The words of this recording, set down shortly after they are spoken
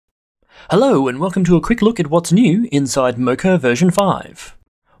Hello and welcome to a quick look at what's new inside Mocha version 5.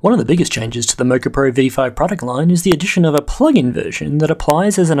 One of the biggest changes to the Mocha Pro V5 product line is the addition of a plugin version that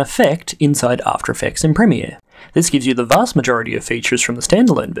applies as an effect inside After Effects and Premiere. This gives you the vast majority of features from the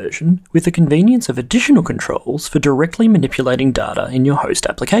standalone version, with the convenience of additional controls for directly manipulating data in your host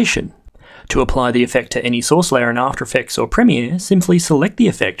application. To apply the effect to any source layer in After Effects or Premiere, simply select the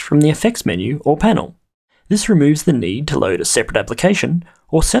effect from the Effects menu or panel. This removes the need to load a separate application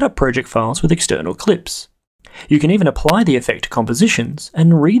or set up project files with external clips. You can even apply the effect to compositions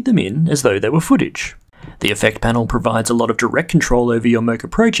and read them in as though they were footage. The effect panel provides a lot of direct control over your Mocha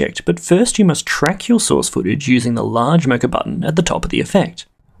project, but first you must track your source footage using the large Mocha button at the top of the effect.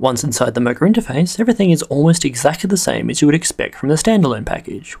 Once inside the Mocha interface, everything is almost exactly the same as you would expect from the standalone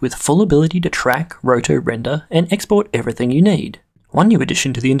package, with full ability to track, roto, render, and export everything you need. One new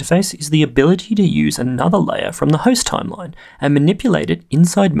addition to the interface is the ability to use another layer from the host timeline and manipulate it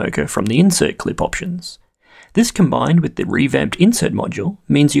inside Mocha from the insert clip options. This, combined with the revamped insert module,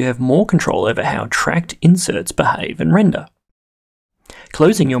 means you have more control over how tracked inserts behave and render.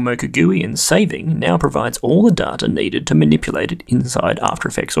 Closing your Mocha GUI and saving now provides all the data needed to manipulate it inside After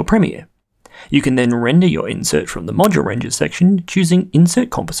Effects or Premiere. You can then render your insert from the Module Ranger section, choosing Insert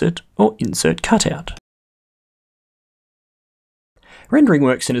Composite or Insert Cutout. Rendering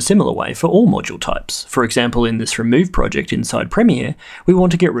works in a similar way for all module types. For example, in this Remove project inside Premiere, we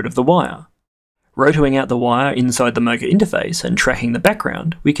want to get rid of the wire. Rotoing out the wire inside the Mocha interface and tracking the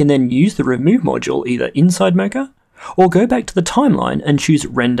background, we can then use the Remove module either inside Mocha, or go back to the timeline and choose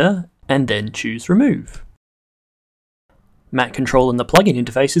Render and then choose Remove. Matte control in the plugin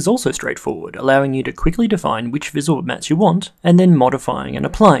interface is also straightforward, allowing you to quickly define which visual mattes you want and then modifying and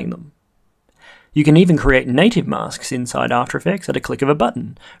applying them. You can even create native masks inside After Effects at a click of a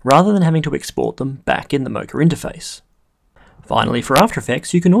button, rather than having to export them back in the Mocha interface. Finally, for After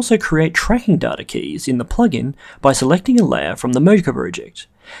Effects, you can also create tracking data keys in the plugin by selecting a layer from the Mocha project.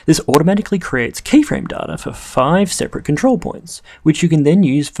 This automatically creates keyframe data for 5 separate control points, which you can then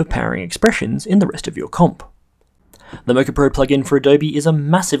use for powering expressions in the rest of your comp. The Mocha Pro plugin for Adobe is a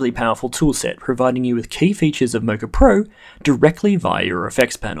massively powerful toolset, providing you with key features of Mocha Pro directly via your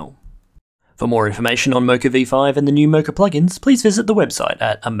effects panel. For more information on Mocha V5 and the new Mocha plugins, please visit the website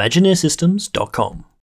at imagineersystems.com.